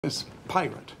This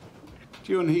pirate.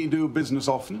 Do you and he do business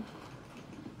often?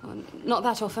 Oh, not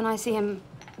that often. I see him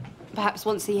perhaps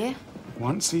once a year.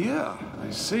 Once a year,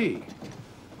 I see.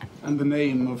 And the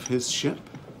name of his ship?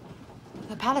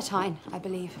 The Palatine, I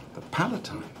believe. The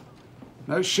Palatine?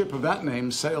 No ship of that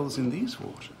name sails in these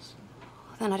waters.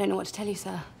 Then I don't know what to tell you,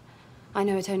 sir. I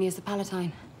know it only as the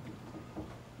Palatine.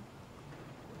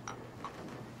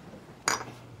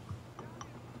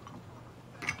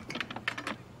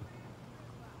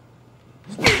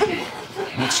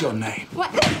 What's your name? What?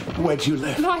 Where do you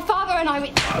live? My father and I,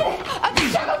 a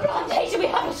sugar plantation. We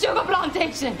have a sugar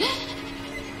plantation.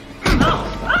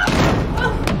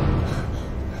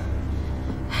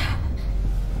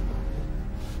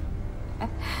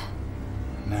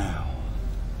 Now,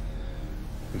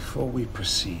 before we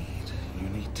proceed, you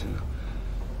need to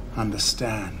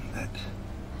understand that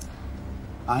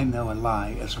I know a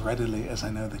lie as readily as I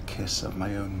know the kiss of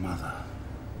my own mother.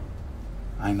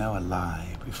 I know a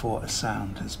lie before a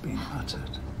sound has been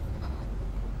uttered.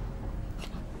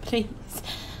 Please,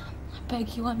 I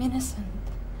beg you, I'm innocent.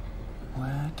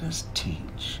 Where does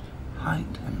Teach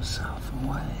hide himself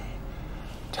away?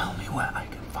 Tell me where I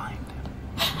can find him.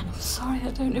 I'm sorry,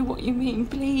 I don't know what you mean.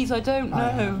 Please, I don't know. I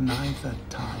have neither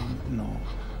time nor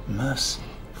mercy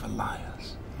for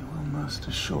liars. You will most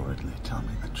assuredly tell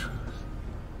me the truth.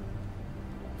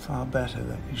 Far better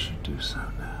that you should do so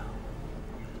now.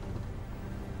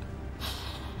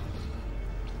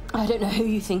 I don't know who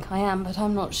you think I am, but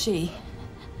I'm not she.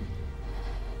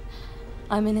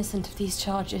 I'm innocent of these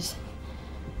charges.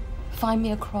 Find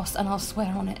me a cross and I'll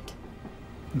swear on it.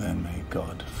 Then may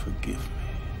God forgive me.